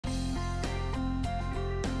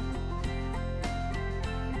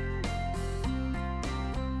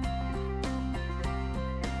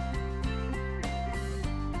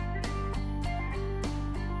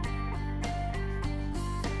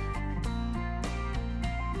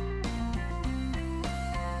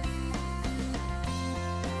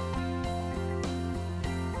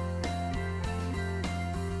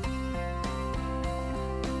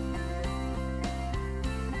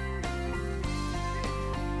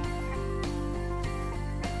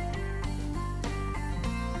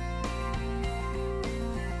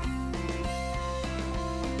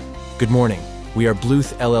Good morning. We are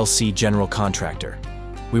Bluth LLC General Contractor.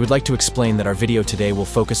 We would like to explain that our video today will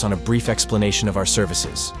focus on a brief explanation of our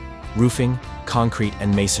services: roofing, concrete,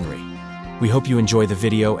 and masonry. We hope you enjoy the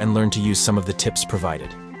video and learn to use some of the tips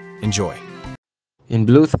provided. Enjoy. In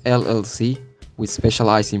Bluth LLC, we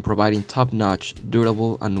specialize in providing top-notch,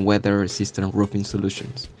 durable, and weather-resistant roofing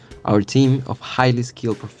solutions. Our team of highly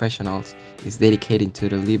skilled professionals is dedicated to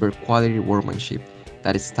deliver quality workmanship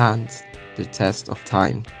that stands the test of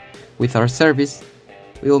time. With our service,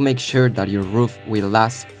 we will make sure that your roof will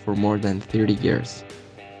last for more than 30 years.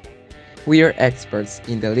 We are experts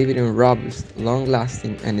in delivering robust,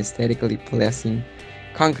 long-lasting, and aesthetically pleasing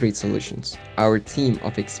concrete solutions. Our team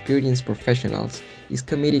of experienced professionals is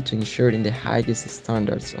committed to ensuring the highest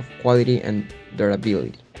standards of quality and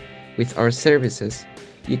durability. With our services,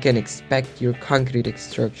 you can expect your concrete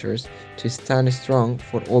structures to stand strong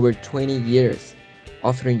for over 20 years,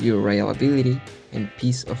 offering you reliability and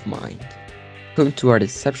peace of mind. Welcome to our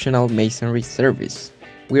exceptional masonry service.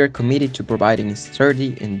 We are committed to providing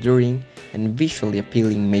sturdy, enduring, and visually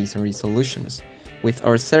appealing masonry solutions. With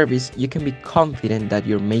our service, you can be confident that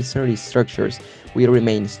your masonry structures will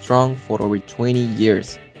remain strong for over 20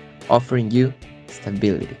 years, offering you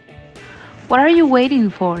stability. What are you waiting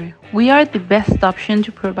for? We are the best option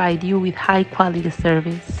to provide you with high quality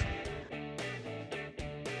service.